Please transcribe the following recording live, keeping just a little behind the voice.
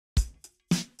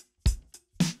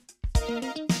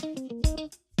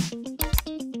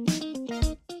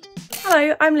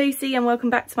Hello, I'm Lucy and welcome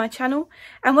back to my channel,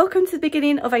 and welcome to the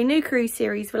beginning of a new cruise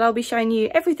series where I'll be showing you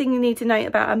everything you need to know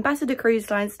about Ambassador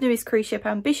Cruise Line's newest cruise ship,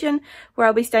 Ambition, where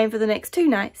I'll be staying for the next 2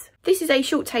 nights. This is a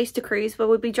short taster cruise where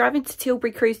we'll be driving to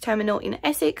Tilbury Cruise Terminal in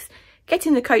Essex,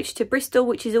 getting the coach to Bristol,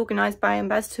 which is organised by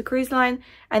Ambassador Cruise Line,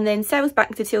 and then sails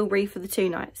back to Tilbury for the 2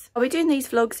 nights. I'll be doing these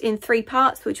vlogs in 3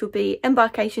 parts, which will be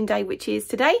Embarkation Day, which is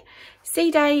today,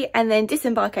 Sea Day, and then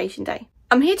Disembarkation Day.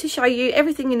 I'm here to show you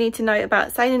everything you need to know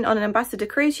about sailing on an Ambassador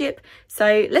cruise ship,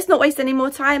 so let's not waste any more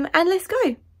time and let's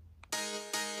go!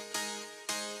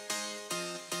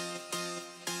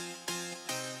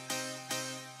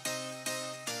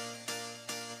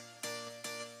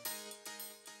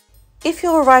 If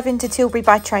you're arriving to Tilbury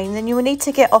by train, then you will need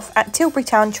to get off at Tilbury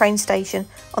Town train station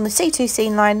on the C2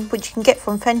 Scene line, which you can get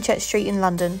from Fenchurch Street in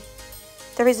London.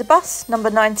 There is a bus, number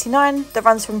 99, that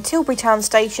runs from Tilbury Town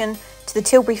station to the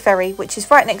Tilbury ferry, which is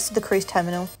right next to the cruise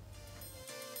terminal.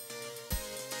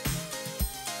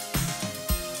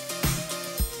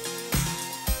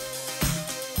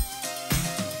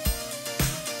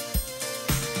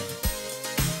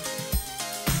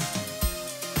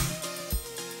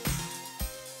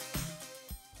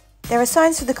 There are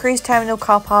signs for the cruise terminal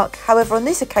car park, however on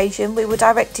this occasion we were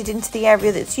directed into the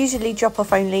area that's usually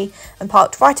drop-off only and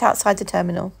parked right outside the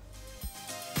terminal.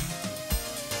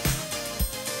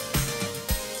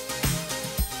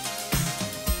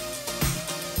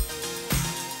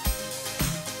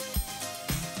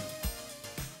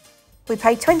 We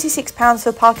paid £26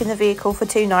 for parking the vehicle for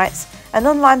 2 nights, and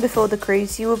online before the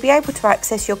cruise you will be able to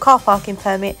access your car parking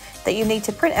permit that you need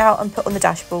to print out and put on the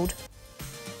dashboard.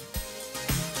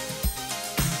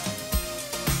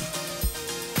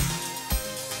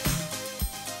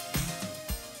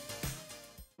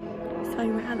 So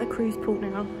we're at the cruise port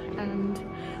now and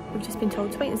we've just been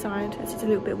told to wait inside as it's a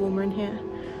little bit warmer in here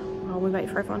while we wait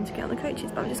for everyone to get on the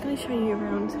coaches, but I'm just going to show you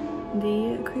around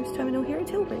the cruise terminal here at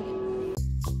Tilbury.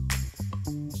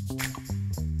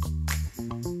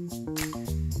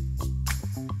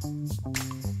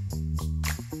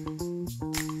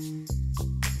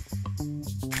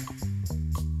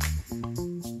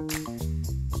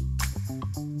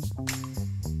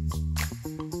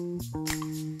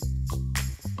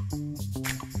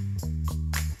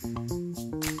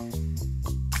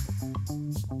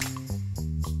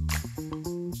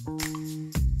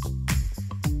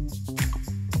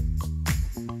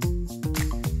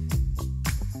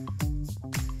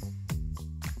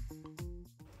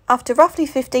 After roughly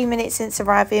 15 minutes since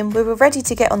arriving, we were ready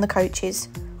to get on the coaches.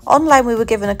 Online we were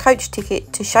given a coach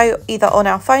ticket to show either on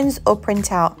our phones or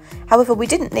print out. However, we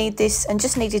didn't need this and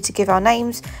just needed to give our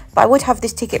names, but I would have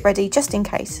this ticket ready just in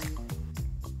case.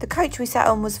 The coach we sat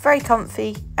on was very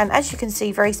comfy and, as you can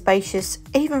see, very spacious,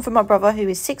 even for my brother who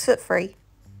is 6'3".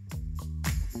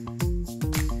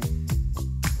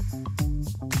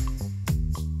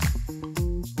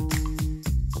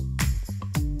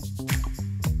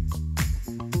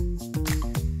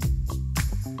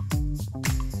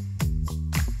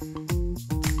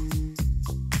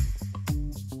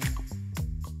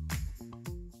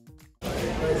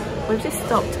 We've just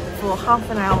stopped for half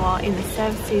an hour in the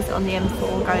services on the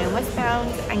M4 going westbound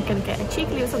and going to get a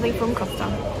cheeky little something from Costa.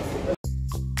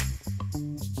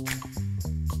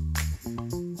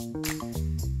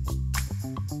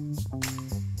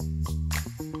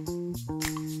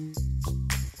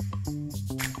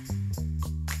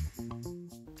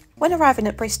 When arriving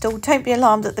at Bristol, don't be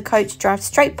alarmed that the coach drives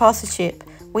straight past the ship.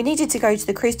 We needed to go to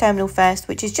the cruise terminal first,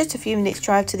 which is just a few minutes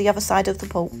drive to the other side of the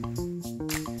port.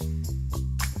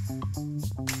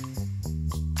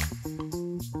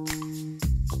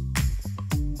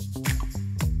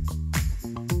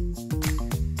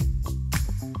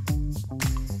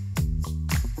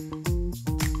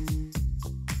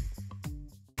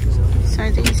 So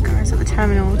these guys at the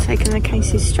terminal taking the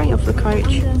cases straight off the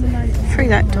coach, through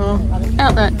that door,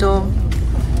 out that door,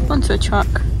 onto a truck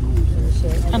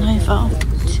and over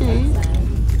to...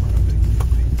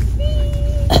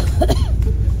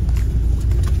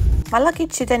 My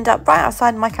luggage should end up right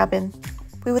outside my cabin.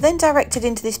 We were then directed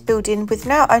into this building with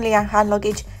now only our hand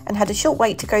luggage and had a short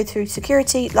wait to go through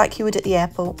security like you would at the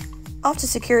airport. After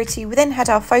security, we then had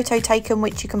our photo taken,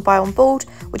 which you can buy on board,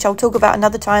 which I'll talk about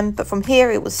another time, but from here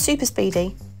it was super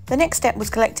speedy. The next step was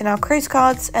collecting our cruise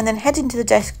cards and then heading to the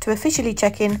desk to officially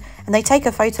check in, and they take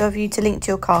a photo of you to link to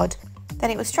your card. Then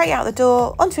it was straight out the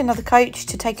door, onto another coach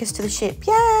to take us to the ship.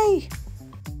 Yay!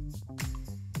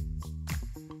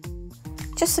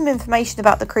 Just some information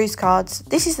about the cruise cards.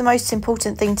 This is the most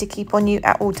important thing to keep on you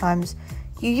at all times.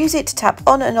 You use it to tap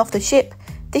on and off the ship,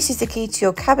 This is the key to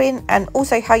your cabin and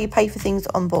also how you pay for things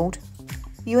on board.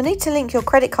 You will need to link your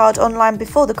credit card online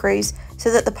before the cruise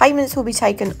so that the payments will be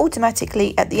taken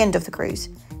automatically at the end of the cruise.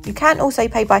 You can also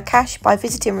pay by cash by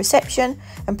visiting reception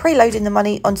and preloading the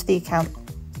money onto the account.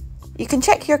 You can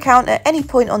check your account at any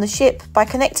point on the ship by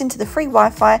connecting to the free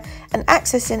Wi-Fi and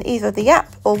accessing either the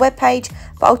app or web page,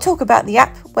 but I'll talk about the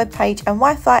app, web page and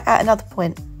Wi-Fi at another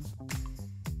point.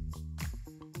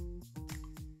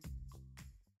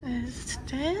 There's the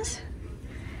stairs.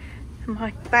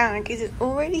 My bag is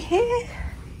already here.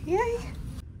 Yay!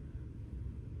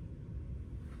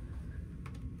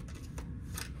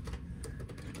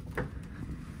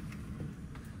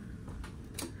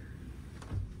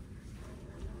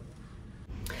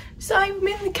 So I'm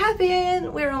in the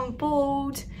cabin, we're on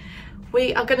board.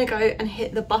 We are going to go and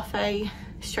hit the buffet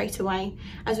straight away,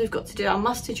 as we've got to do our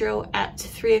muster drill at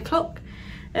 3 o'clock.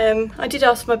 I did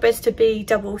ask my beds to be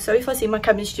double, so if I see my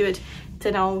cabin steward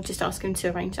then I'll just ask him to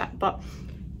arrange that. But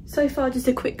so far, just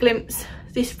a quick glimpse.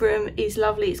 This room is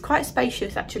lovely. It's quite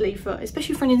spacious actually,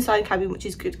 especially for an inside cabin, which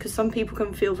is good because some people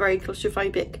can feel very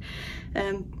claustrophobic.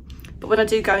 But when I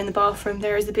do go in the bathroom,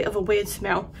 there is a bit of a weird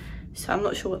smell, so I'm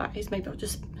not sure what that is. Maybe I'll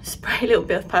just spray a little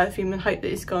bit of perfume and hope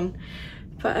that it's gone.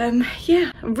 But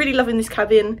yeah, I'm really loving this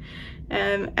cabin.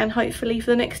 And hopefully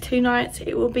for the next 2 nights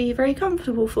it will be very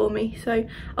comfortable for me. So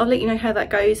I'll let you know how that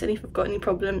goes, and if I've got any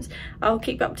problems I'll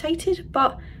keep you updated,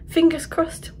 but fingers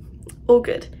crossed, all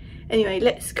good. Anyway,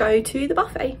 let's go to the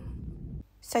buffet.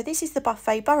 So this is the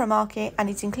buffet borough market and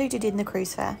it's included in the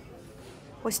cruise fare.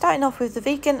 We're starting off with the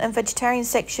vegan and vegetarian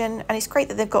section, and it's great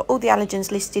that they've got all the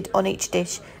allergens listed on each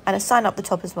dish and a sign up the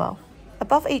top as well.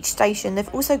 Above each station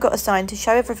they've also got a sign to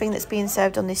show everything that's being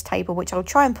served on this table, which I'll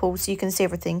try and pause so you can see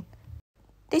everything.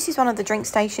 This is one of the drink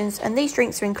stations and these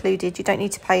drinks are included, you don't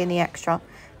need to pay any extra.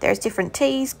 There's different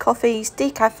teas, coffees,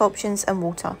 decaf options and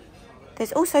water.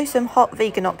 There's also some hot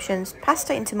vegan options,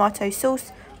 pasta in tomato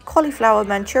sauce, cauliflower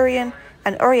Manchurian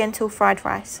and oriental fried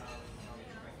rice.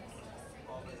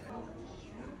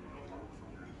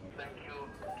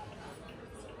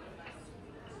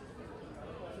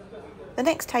 The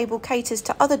next table caters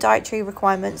to other dietary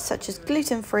requirements such as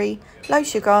gluten-free, low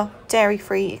sugar,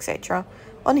 dairy-free, etc.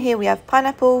 On here we have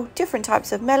pineapple, different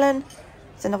types of melon,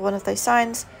 there's another one of those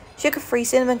signs, sugar-free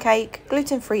cinnamon cake,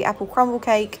 gluten-free apple crumble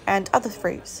cake and other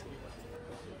fruits.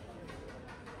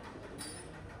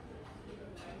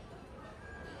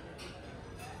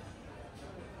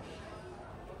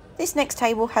 This next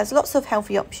table has lots of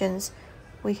healthy options.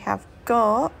 We have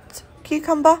got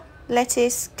cucumber,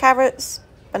 lettuce, carrots,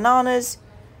 bananas,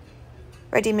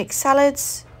 ready mixed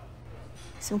salads,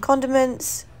 some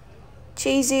condiments,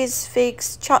 cheeses,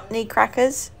 figs, chutney,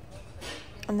 crackers,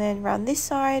 and then around this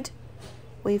side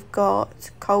we've got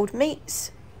cold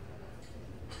meats,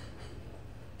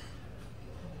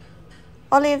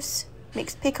 olives,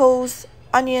 mixed pickles,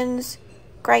 onions,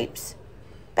 grapes,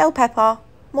 bell pepper,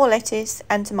 more lettuce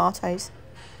and tomatoes.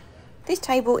 This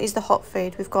table is the hot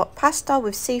food. We've got pasta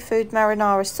with seafood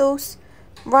marinara sauce,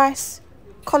 rice,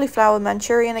 cauliflower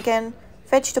Manchurian again,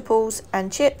 vegetables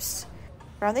and chips.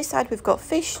 Around this side we've got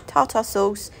fish, tartar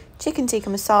sauce, chicken tikka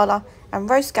masala and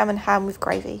roast gammon ham with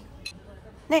gravy.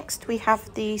 Next we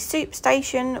have the soup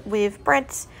station with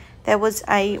breads. There was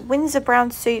a Windsor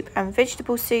brown soup and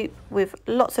vegetable soup with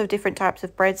lots of different types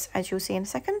of breads, as you'll see in a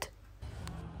second.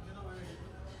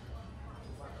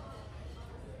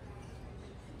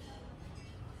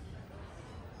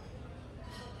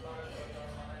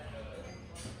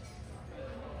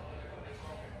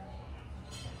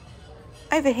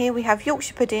 Over here we have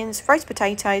Yorkshire puddings, roast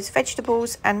potatoes,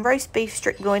 vegetables and roast beef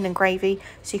strip loin and gravy,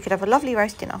 so you could have a lovely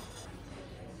roast dinner.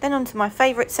 Then on to my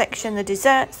favourite section, the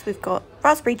desserts. We've got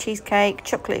raspberry cheesecake,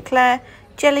 chocolate eclair,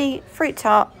 jelly, fruit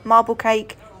tart, marble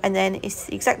cake, and then it's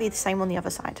exactly the same on the other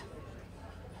side.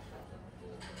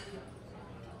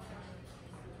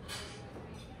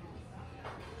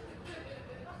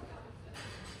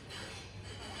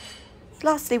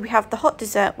 Lastly we have the hot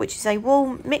dessert, which is a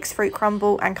warm mixed fruit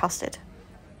crumble and custard.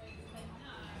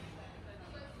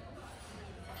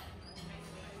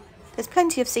 There's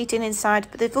plenty of seating inside,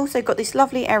 but they've also got this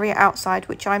lovely area outside,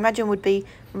 which I imagine would be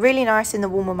really nice in the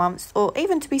warmer months, or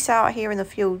even to be sat out here in the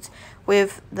fjords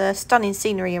with the stunning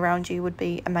scenery around you would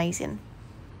be amazing.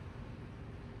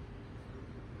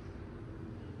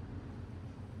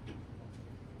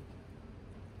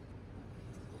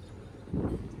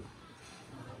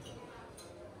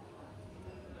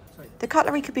 The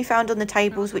cutlery could be found on the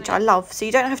tables, which I love, so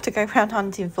you don't have to go around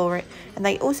hunting for it. And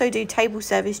they also do table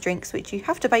service drinks, which you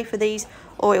have to pay for these,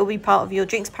 or it will be part of your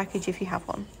drinks package if you have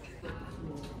one.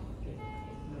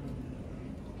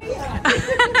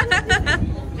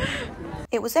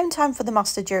 It was then time for the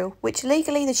muster drill, which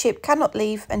legally the ship cannot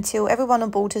leave until everyone on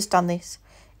board has done this.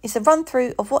 It's a run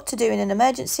through of what to do in an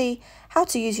emergency, how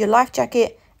to use your life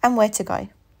jacket and where to go.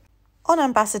 On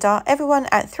Ambassador, everyone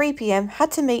at 3 PM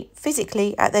had to meet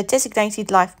physically at their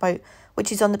designated lifeboat,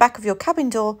 which is on the back of your cabin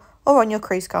door or on your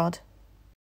cruise card.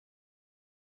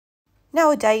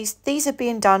 Nowadays, these are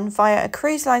being done via a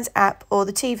cruise line's app or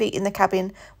the TV in the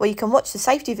cabin, where you can watch the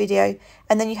safety video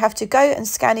and then you have to go and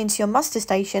scan into your muster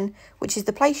station, which is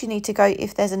the place you need to go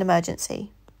if there's an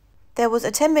emergency. There was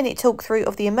a 10-minute talk through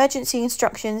of the emergency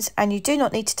instructions, and you do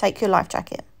not need to take your life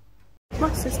jacket.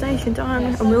 Muster station done,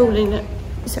 and we're all in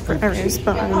separate areas,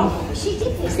 but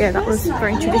yeah, that was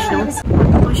very traditional.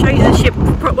 I'll show you the ship,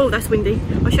 oh that's windy,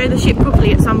 I'll show you the ship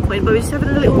properly at some point, but we're just having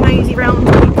a little nosy round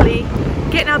quickly,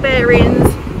 getting our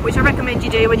bearings, which I recommend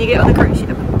you do when you get on the cruise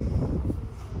ship.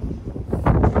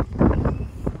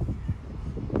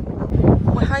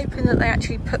 We're hoping that they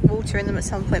actually put water in them at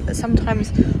some point, but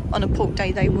sometimes on a port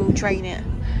day they will drain it.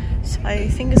 So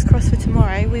fingers crossed for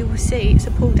tomorrow, we will see. It's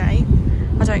a pool day.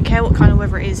 I don't care what kind of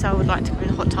weather it is, I would like to go in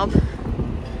a hot tub.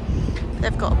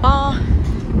 They've got a bar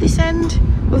this end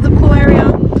of the pool area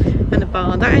and a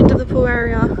bar that end of the pool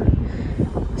area.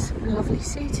 Some lovely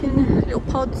seating, little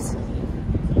pods,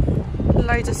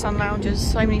 loads of sun loungers,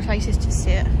 so many places to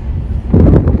sit.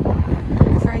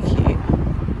 Very cute.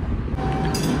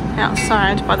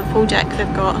 Outside by the pool deck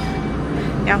they've got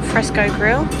the alfresco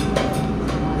grill.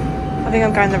 I think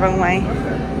I'm going the wrong way.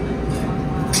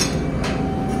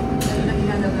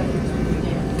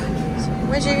 Some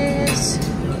wedges.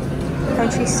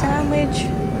 Crunchy sandwich,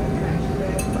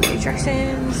 lovely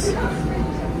dressings,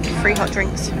 free hot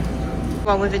drinks.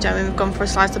 While we're videoing, we've gone for a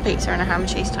slice of pizza and a ham and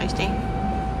cheese toastie.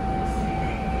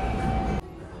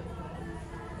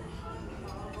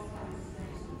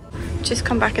 Just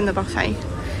come back in the buffet.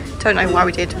 Don't know why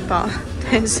we did, but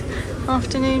there's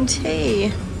afternoon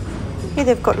tea. Here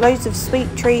they've got loads of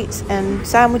sweet treats and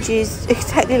sandwiches,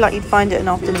 exactly like you'd find at an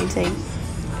afternoon tea.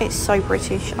 It's so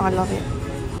British, I love it.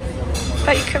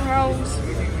 Bacon rolls.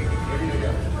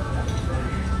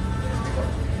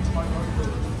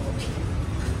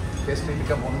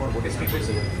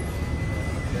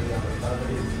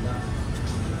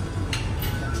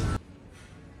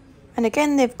 And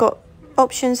again, they've got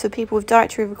options for people with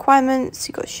dietary requirements.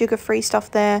 You've got sugar-free stuff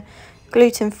there,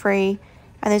 gluten-free,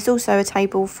 and there's also a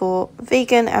table for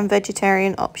vegan and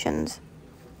vegetarian options.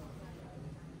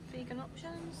 Vegan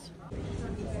options.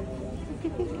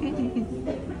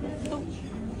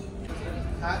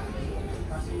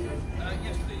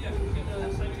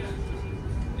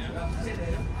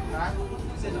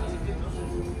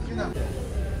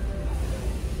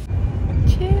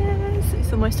 Cheers!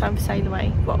 It's almost time for sail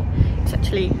away. Well, it's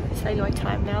actually sail away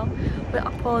time now. We're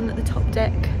up on the top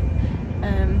deck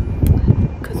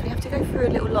because we have to go through a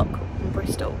little lock in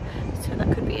Bristol, so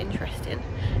that could be interesting.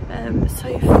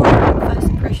 So far, first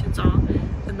impressions are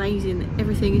amazing.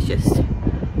 Everything is just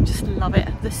love it.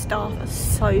 The staff are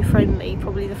so friendly,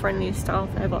 probably the friendliest staff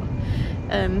ever.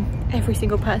 Every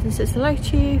single person says hello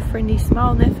to you, friendly smile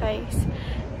on their face.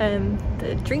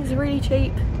 The drinks are really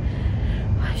cheap.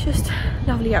 It's just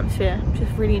lovely atmosphere. I'm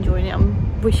just really enjoying it. I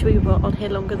wish we were on here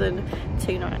longer than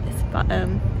 2 nights, but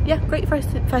yeah, great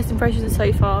first impressions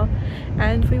so far,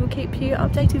 and we will keep you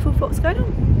updated with what's going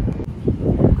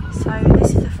on. So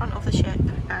this is the front of the ship,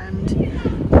 and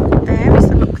there is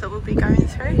the lock that we'll be going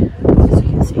through. As you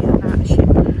can see, that ship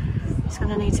is going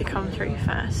to need to come through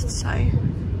first, so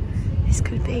this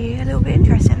could be a little bit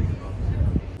interesting.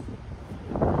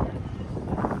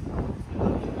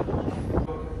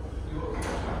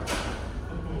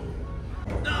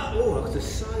 Oh, that's a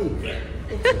save.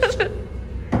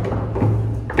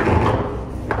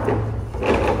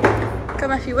 Go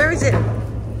Matthew, where is it?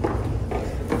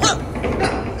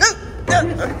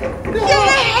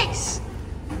 Yes!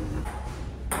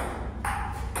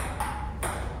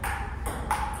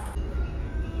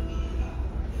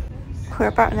 We're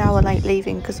about an hour late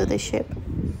leaving because of this ship.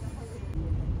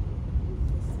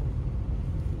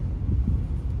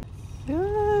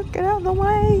 Get out of the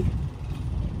way!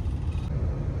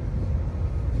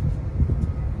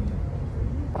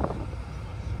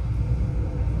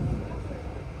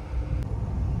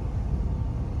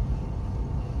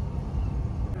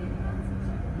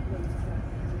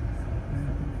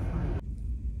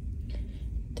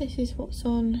 This is what's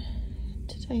on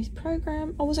today's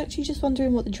programme. I was actually just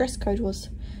wondering what the dress code was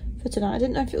for tonight. I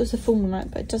didn't know if it was the formal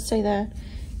night, but it does say there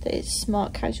that it's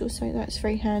smart casual, so that's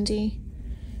very handy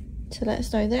to let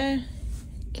us know there.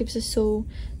 Gives us all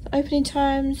the opening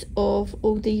times of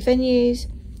all the venues,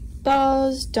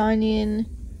 bars, dining,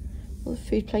 all the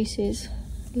food places.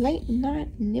 Late night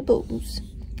nibbles.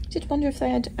 Did wonder if they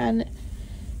had an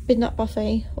midnight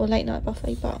buffet or late night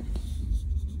buffet, but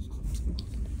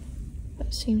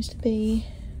that seems to be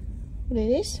what it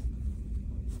is.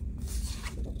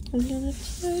 On the other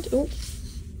side, oh,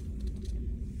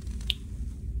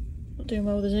 not doing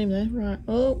well with the zoom there, right,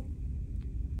 oh.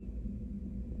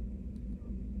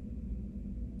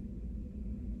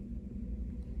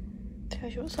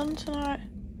 Tells you what's on tonight.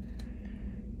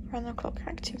 Around the clock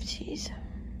activities.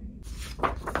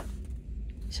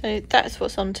 So that's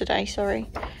what's on today, sorry.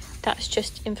 That's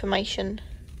just information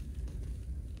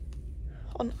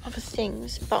on other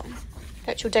things, but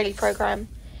the actual daily programme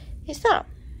is that.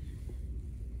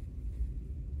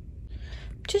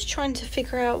 Just trying to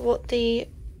figure out what the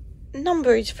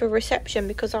number is for reception,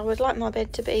 because I would like my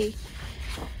bed to be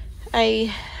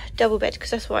a double bed,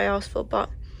 because that's what I asked for, but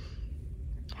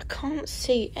I can't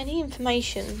see any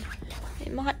information.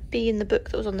 It might be in the book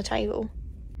that was on the table.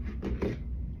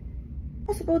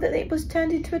 Possible that it was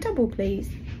turned into a double, please?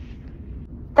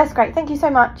 That's great, thank you so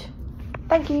much.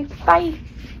 Thank you, bye.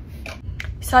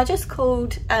 So I just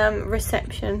called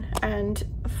reception and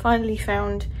finally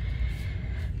found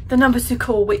the number to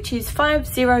call, which is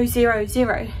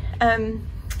 5000. And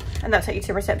that'll take you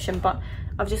to reception, but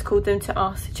I've just called them to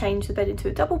ask to change the bed into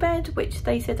a double bed, which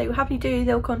they said they will happily do.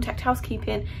 They'll contact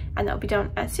housekeeping and that'll be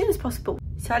done as soon as possible.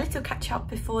 So a little catch up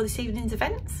before this evening's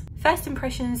events. First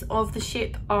impressions of the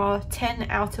ship are 10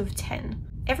 out of 10.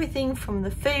 Everything from the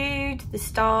food, the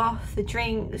staff, the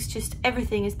drinks, just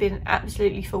everything has been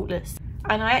absolutely faultless.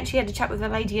 And I actually had a chat with a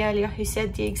lady earlier who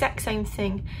said the exact same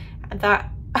thing,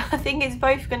 that I think it's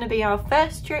both going to be our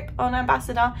first trip on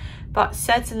Ambassador, but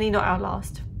certainly not our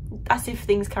last. That's if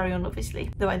things carry on, obviously,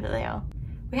 the way that they are.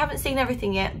 We haven't seen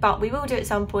everything yet, but we will do at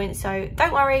some point, so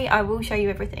don't worry, I will show you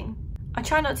everything. I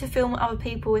try not to film other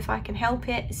people if I can help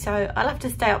it, so I'll have to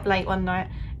stay up late one night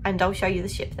and I'll show you the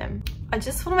ship then. I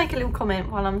just want to make a little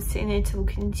comment while I'm sitting here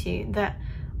talking to you that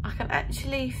I can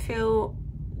actually feel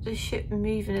the ship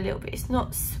moving a little bit. It's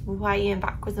not swaying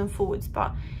backwards and forwards,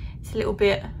 but it's a little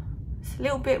bit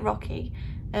rocky.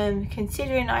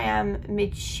 Considering I am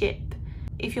midship,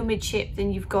 if you're midship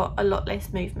then you've got a lot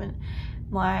less movement.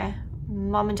 My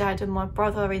mum and dad and my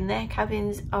brother in their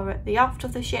cabins are at the aft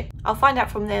of the ship. I'll find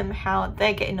out from them how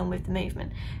they're getting on with the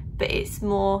movement, but it's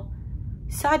more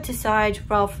side to side,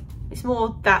 it's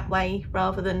more that way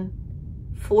rather than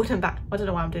forward and back. I don't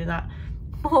know why I'm doing that.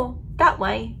 More that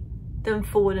way than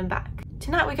forward and back.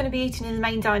 Tonight we're going to be eating in the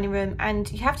main dining room,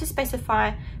 and you have to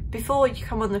specify before you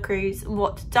come on the cruise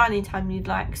what dining time you'd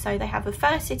like. So they have a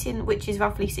first sit-in which is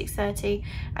roughly 6:30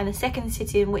 and a second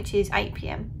sit-in which is 8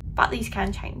 PM. But these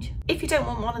can change. If you don't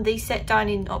want one of these set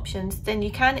dining options, then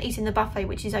you can eat in the buffet,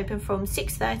 which is open from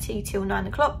 6:30 till 9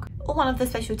 o'clock, or one of the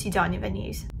specialty dining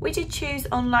venues. We did choose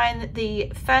online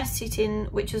the first sit-in,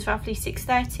 which was roughly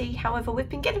 6:30. However, we've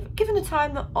been given a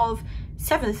time of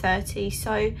 7:30.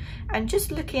 So, and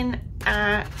just looking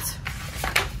at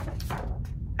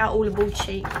our all aboard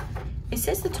sheet, it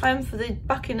says the time for the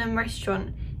Buckingham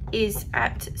restaurant is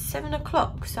at 7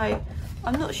 o'clock. So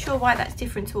I'm not sure why that's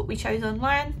different to what we chose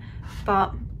online,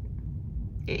 but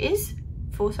it is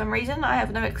for some reason. I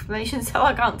have no explanation, so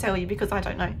I can't tell you because I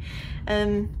don't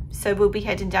know. So we'll be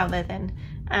heading down there then,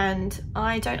 and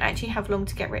I don't actually have long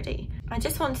to get ready. I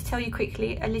just want to tell you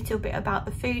quickly a little bit about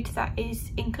the food that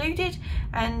is included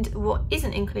and what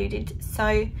isn't included.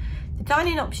 So the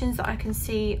dining options that I can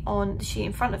see on the sheet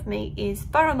in front of me is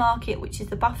Borough Market, which is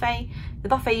the buffet. The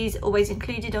buffet is always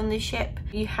included on this ship.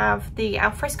 You have the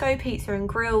alfresco pizza and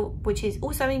grill, which is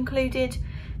also included.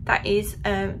 That is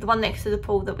the one next to the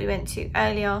pool that we went to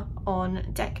earlier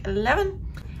on deck 11.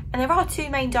 And there are two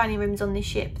main dining rooms on this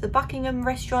ship, the Buckingham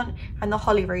restaurant and the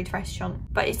Holyrood restaurant.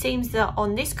 But it seems that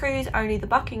on this cruise, only the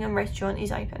Buckingham restaurant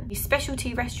is open. The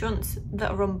specialty restaurants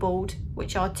that are on board,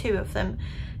 which are two of them,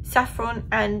 Saffron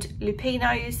and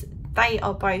Lupino's, they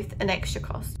are both an extra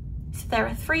cost. So there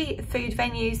are 3 food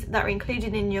venues that are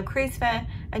included in your cruise fare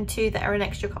and 2 that are an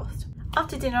extra cost.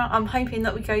 After dinner, I'm hoping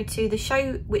that we go to the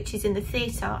show, which is in the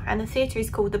theatre, and the theatre is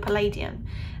called the Palladium.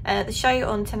 The show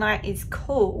on tonight is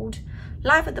called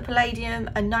Live at the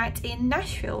Palladium, A Night in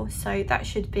Nashville, so that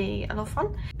should be a lot of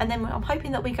fun. And then I'm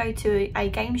hoping that we go to a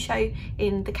game show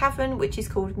in the Cavern, which is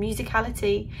called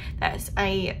Musicality. That's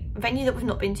a venue that we've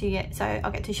not been to yet, so I'll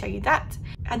get to show you that.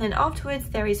 And then afterwards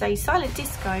there is a silent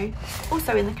disco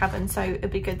also in the Cavern, so it'll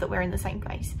be good that we're in the same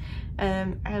place.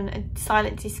 and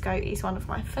silent disco is one of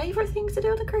my favourite things to do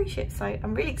on a cruise ship, so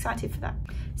I'm really excited for that.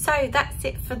 So that's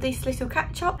it for this little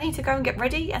catch up. I need to go and get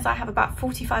ready as I have about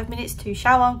 45 minutes to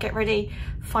shower, get ready,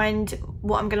 find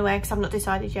what I'm going to wear because I've not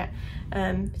decided yet.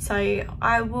 So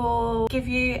I will give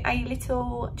you a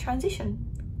little transition.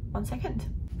 1 second.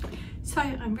 So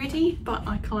I'm ready, but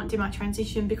I can't do my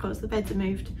transition because the beds are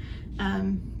moved.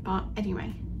 But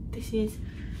anyway, this is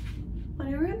my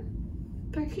room.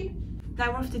 Very cute.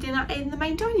 Now we're off to dinner in the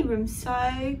main dining room, so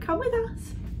come with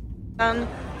us. Done.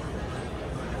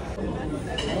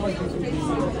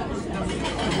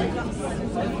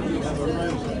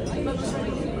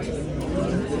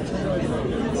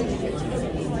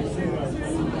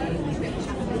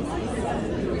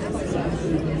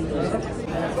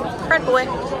 Bread boy.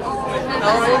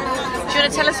 Oh. Do you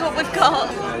want to tell us what we've got?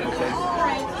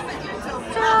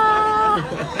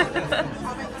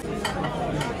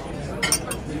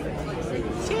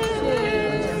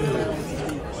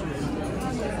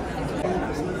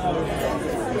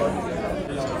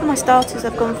 For my starters,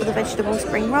 I've gone for the vegetable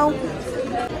spring roll.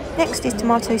 Next is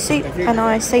tomato soup, and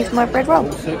I saved my bread roll.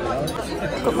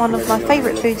 I've got one of my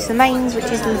favourite foods, the mains, which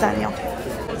is lasagna.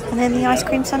 And then the ice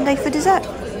cream sundae for dessert.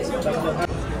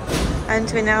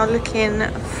 And we're now looking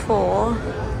for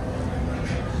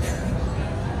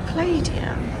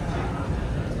Palladium.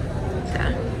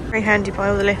 There. Very handy by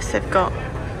all the lifts they've got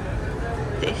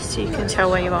this, so you can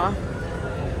tell where you are.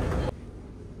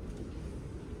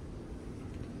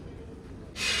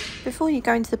 Before you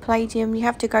go into the Palladium, you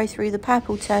have to go through the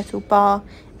Purple Turtle bar,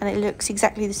 and it looks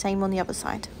exactly the same on the other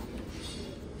side.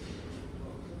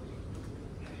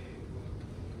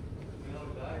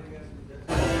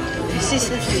 This is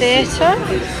the theatre.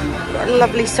 Got a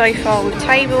lovely sofa with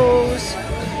tables.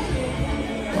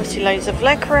 Obviously loads of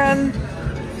legroom.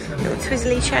 Little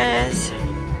twizzly chairs.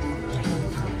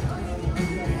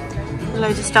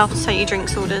 Loads of stuff to take your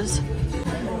drinks orders.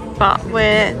 But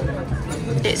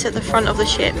it's at the front of the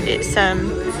ship, it's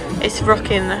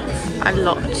rocking a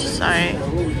lot, so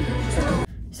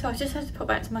I just had to pop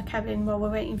back to my cabin while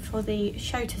we're waiting for the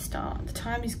show to start. The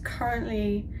time is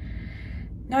currently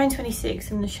 9:26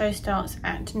 and the show starts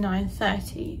at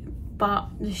 9:30, but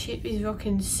the ship is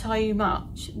rocking so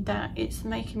much that it's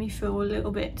making me feel a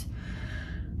little bit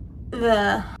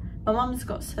there. My mum's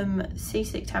got some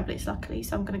seasick tablets luckily,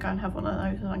 so I'm going to go and have one of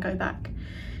those when I go back,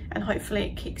 and hopefully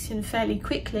it kicks in fairly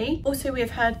quickly. Also, we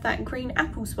have heard that green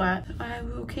apples work. I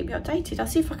will keep you updated. I'll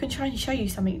see if I can try and show you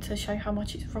something to show how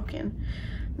much it's rocking.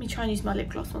 Let me try and use my lip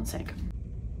gloss, 1 sec.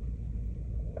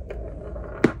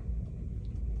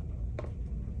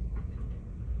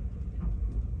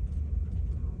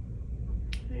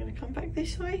 I'm gonna come back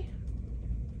this way.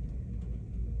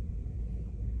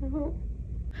 Well,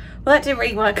 that didn't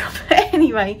really work, but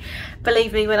anyway,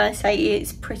 believe me when I say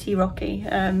it's pretty rocky.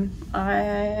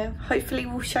 I hopefully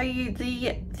will show you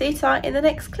the theatre in the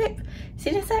next clip.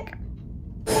 See you in a sec.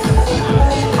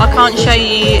 I can't show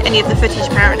you any of the footage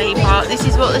apparently, but this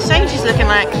is what the stage is looking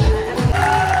like.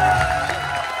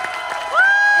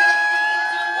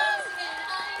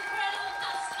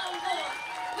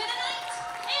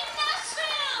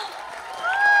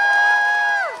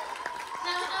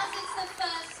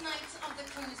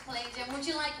 Would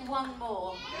you like one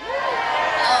more? Oh,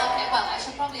 okay, well, I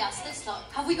should probably ask this lot.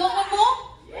 Have we got one more?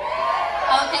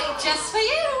 Okay, just for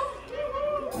you.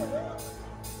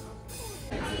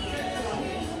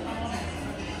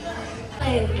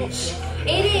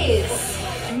 It is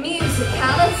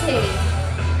musicality.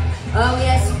 Oh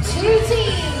yes, 2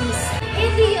 teams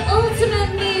in the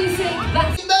ultimate music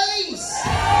battle.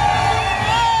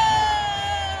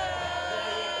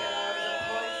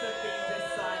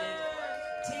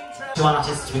 Two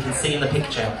artists we can see in the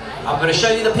picture. I'm going to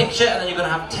show you the picture and then you're going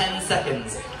to have 10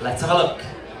 seconds. Let's have a look.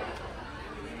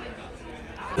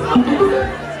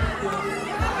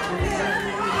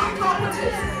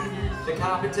 The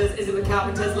Carpenters. Is it the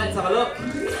Carpenters? Let's have a look.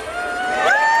 50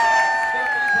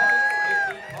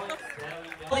 points.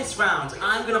 This round,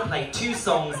 I'm going to play 2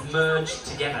 songs merged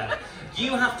together.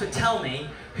 You have to tell me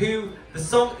who the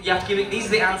song, you have to give me, these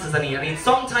are the answers I need. I need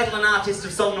song title and artist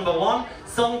of song number 1,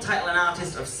 song title and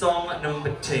artist of song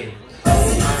number 2.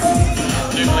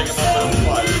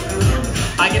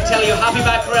 I can tell you Happy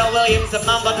by Pharrell Williams and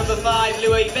Mambo number 5,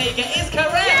 Louis Vega is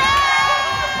correct! Yeah!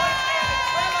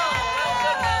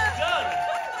 Done.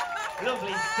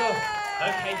 Lovely stuff.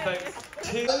 Okay folks,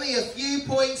 2. Only a few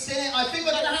points in it. I think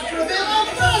we're going to have to reveal our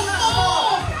first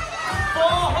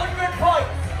 400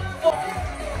 points!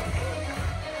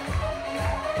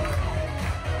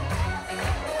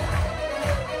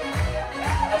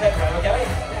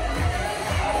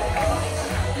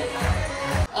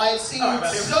 I I've seen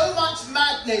so much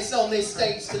madness on this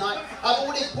stage tonight. I've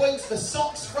awarded points for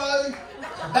socks thrown,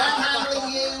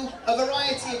 manhandling you, a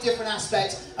variety of different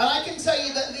aspects. And I can tell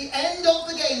you that at the end of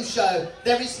the game show,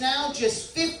 there is now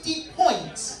just 50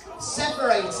 points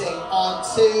separating our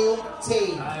two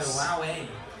teams. Oh, wowee.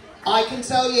 I can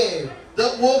tell you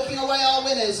that walking away are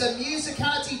winners and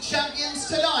musicality champions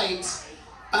tonight.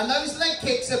 And those leg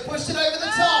kicks have pushed it over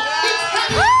the top. It's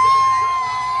Penny!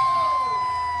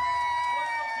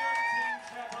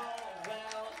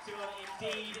 Well done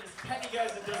indeed. As Penny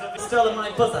goes and does a stolen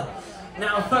my buzzer.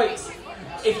 Now, folks,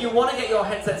 if you want to get your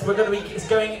headsets, we're going to be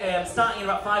starting in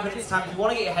about 5 minutes' time. If you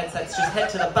want to get your headsets, just head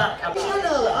to the back.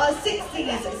 Channel our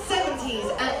 60s,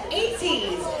 70s, and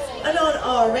 80s, and on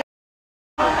our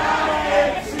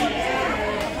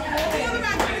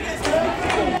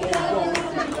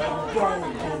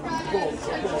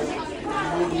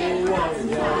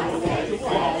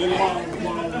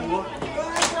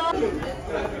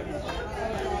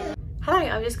Hello,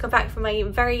 I've just got back from a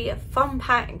very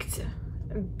fun-packed,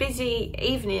 busy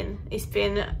evening. It's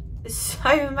been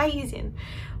so amazing.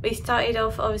 We started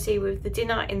off obviously with the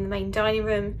dinner in the main dining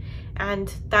room,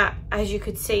 and that, as you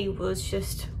could see, was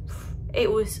just,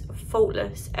 it was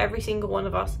faultless. Every single one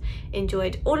of us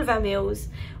enjoyed all of our meals.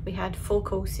 We had 4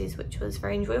 courses, which was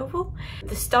very enjoyable.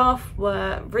 The staff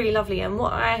were really lovely, and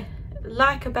what I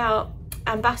like about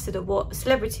Ambassador, what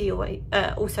Celebrity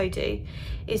also do,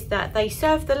 is that they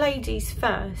serve the ladies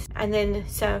first and then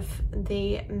serve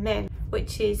the men,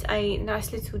 which is a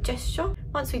nice little gesture.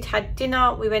 Once we'd had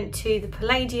dinner, we went to the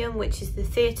Palladium, which is the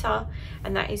theatre,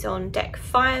 and that is on deck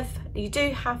 5. You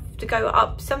do have to go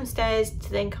up some stairs to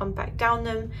then come back down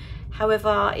them.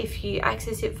 However, if you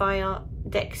access it via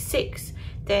deck 6,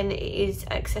 then it is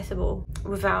accessible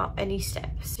without any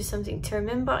steps. Just something to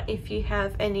remember if you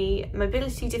have any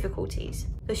mobility difficulties.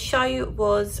 The show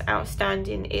was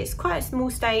outstanding. It's quite a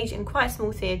small stage and quite a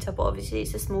small theatre, but obviously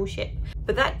it's a small ship.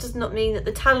 But that does not mean that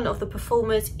the talent of the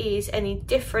performers is any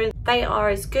different. They are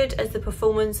as good as the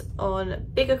performers on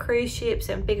bigger cruise ships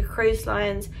and bigger cruise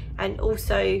lines, and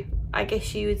also I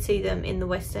guess you would see them in the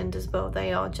West End as well.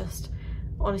 They are just,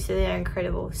 honestly, they're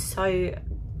incredible. So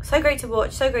great to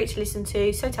watch, so great to listen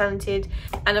to, so talented,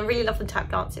 and I really love the tap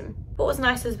dancing. What was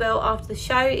nice as well after the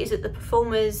show is that the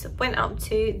performers went up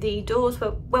to the doors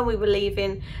when we were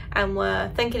leaving and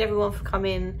were thanking everyone for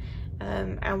coming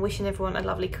and wishing everyone a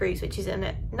lovely cruise, which is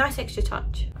a nice extra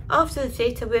touch. After the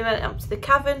theatre, we went up to the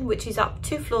cavern, which is up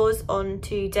 2 floors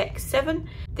onto deck 7.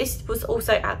 This was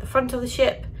also at the front of the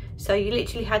ship, so you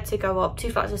literally had to go up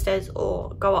 2 flights of stairs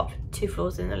or go up 2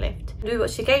 floors in the lift. We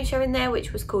watched a game show in there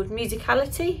which was called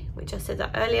Musicality, which I said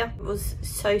that earlier. It was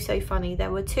so funny.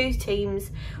 There were 2 teams,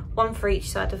 1 for each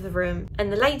side of the room,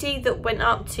 and the lady that went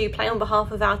up to play on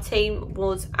behalf of our team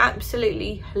was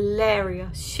absolutely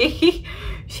hilarious. She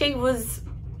was,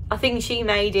 I think she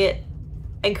made it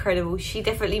incredible. She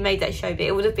definitely made that show, but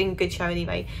it would have been a good show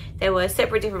anyway. There were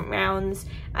separate different rounds,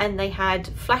 and they had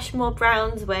flash mob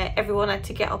rounds where everyone had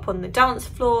to get up on the dance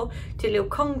floor, do a little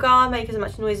conga, make as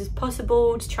much noise as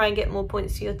possible to try and get more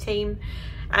points to your team,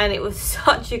 and it was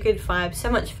such a good vibe,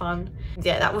 so much fun.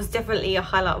 Yeah, that was definitely a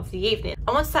highlight of the evening.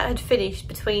 And once that had finished,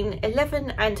 between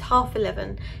 11 and half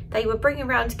 11, they were bringing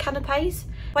around canapes.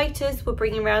 Waiters were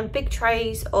bringing around big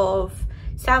trays of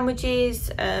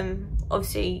sandwiches,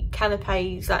 obviously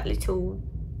canapes, like little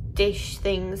dish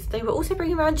things. They were also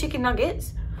bringing around chicken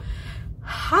nuggets,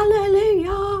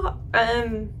 hallelujah,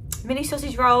 mini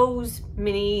sausage rolls,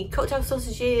 mini cocktail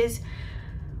sausages,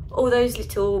 all those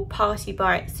little party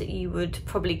bites that you would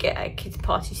probably get at a kids'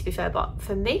 party, to be fair. But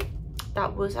for me,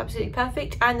 that was absolutely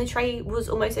perfect, and the tray was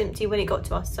almost empty when it got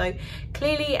to us, so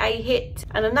clearly a hit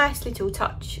and a nice little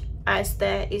touch, as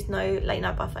there is no late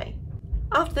night buffet.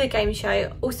 After the game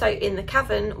show, also in the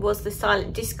cavern, was the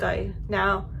silent disco.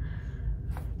 Now,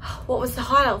 what was the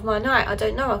highlight of my night? I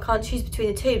don't know. I can't choose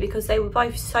between the 2 because they were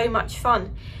both so much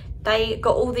fun. They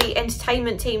got all the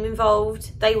entertainment team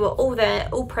involved. They were all there,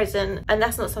 all present, and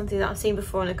that's not something that I've seen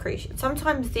before on a cruise ship.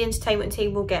 Sometimes the entertainment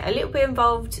team will get a little bit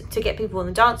involved to get people on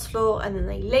the dance floor and then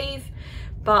they leave,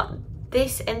 but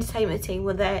this entertainment team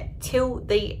were there till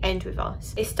the end with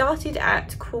us. It started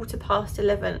at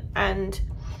 11:15 and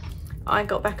I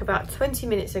got back about 20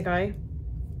 minutes ago,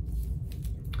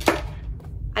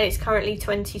 and it's currently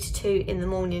 20 to 2 in the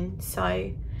morning,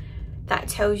 so that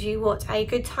tells you what a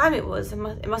good time it was. It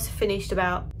must have finished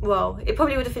about, well, it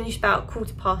probably would have finished about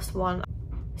 1:15.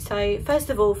 So first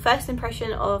of all, first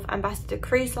impression of Ambassador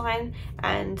Cruise Line,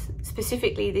 and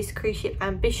specifically this cruise ship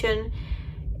Ambition,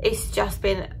 it's just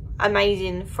been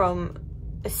amazing. From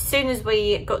as soon as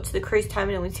we got to the cruise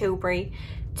terminal in Tilbury,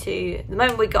 to the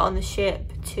moment we got on the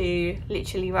ship to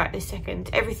literally right this second,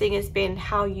 everything has been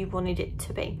how you wanted it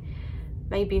to be.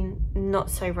 Maybe not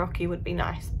so rocky would be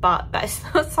nice, but that's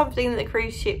not something that the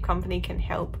cruise ship company can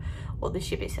help, or the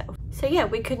ship itself. So yeah,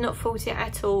 we could not fault it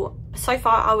at all. So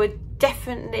far I would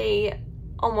definitely,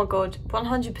 oh my god,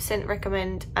 100%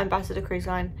 recommend Ambassador Cruise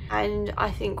Line. And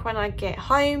I think when I get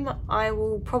home I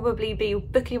will probably be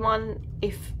booking one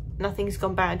if nothing's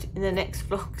gone bad in the next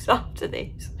vlogs after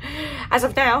this. As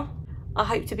of now, I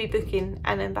hope to be booking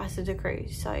an Ambassador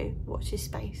cruise, so watch this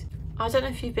space. I don't know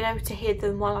if you've been able to hear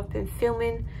them while I've been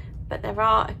filming, but there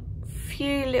are a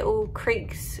few little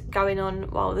creaks going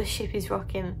on while the ship is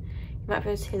rocking. You might be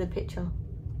able to hear the picture.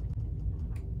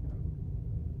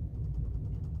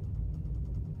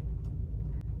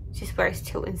 Just where it's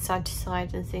tilting side to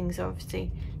side and things are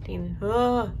obviously leaning.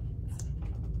 Oh.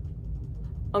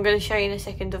 I'm going to show you in a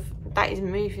second of that is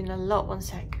moving a lot. One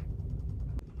sec.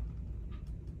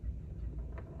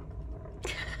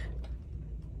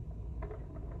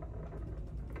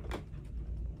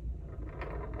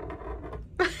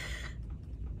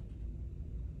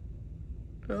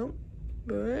 Oh,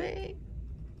 boy.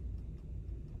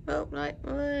 Oh, right,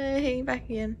 way back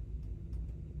again.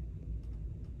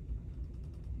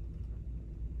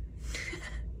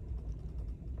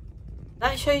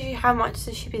 That shows you how much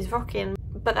the ship is rocking,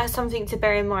 but that's something to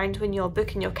bear in mind when you're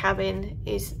booking your cabin,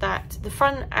 is that the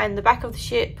front and the back of the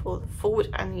ship, or the forward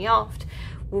and the aft,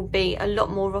 will be a lot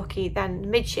more rocky than the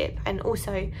midship, and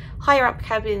also higher up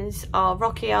cabins are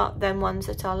rockier than ones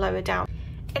that are lower down.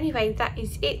 Anyway, that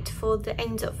is it for the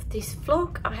end of this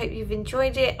vlog. I hope you've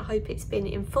enjoyed it. I hope it's been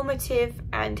informative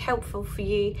and helpful for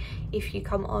you if you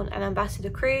come on an Ambassador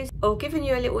cruise, or given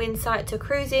you a little insight to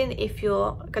cruising if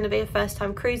you're going to be a first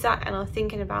time cruiser and are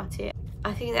thinking about it.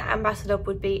 I think that Ambassador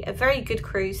would be a very good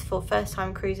cruise for first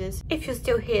time cruisers. If you're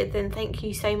still here, then thank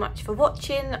you so much for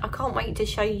watching. I can't wait to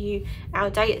show you our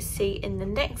day at sea in the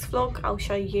next vlog. I'll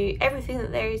show you everything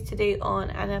that there is to do on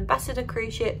an Ambassador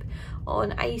cruise ship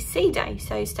on a sea day,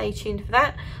 so stay tuned for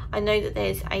that. I know that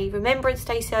there's a Remembrance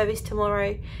Day service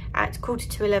tomorrow at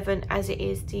 11:15 as it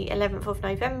is the 11th of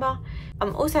November.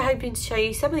 I'm also hoping to show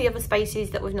you some of the other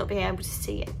spaces that we've not been able to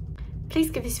see yet. Please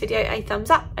give this video a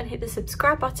thumbs up and hit the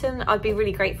subscribe button. I'd be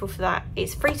really grateful for that.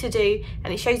 It's free to do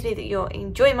and it shows me that you're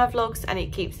enjoying my vlogs and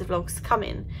it keeps the vlogs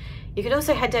coming. You can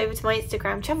also head over to my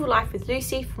Instagram, Travel Life with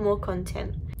Lucy, for more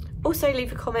content. Also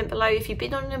leave a comment below if you've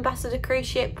been on an Ambassador cruise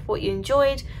ship, what you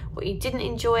enjoyed, what you didn't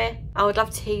enjoy. I would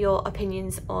love to hear your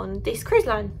opinions on this cruise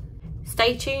line.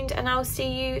 Stay tuned and I'll see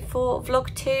you for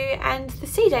vlog 2 and the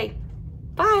sea day.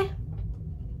 Bye!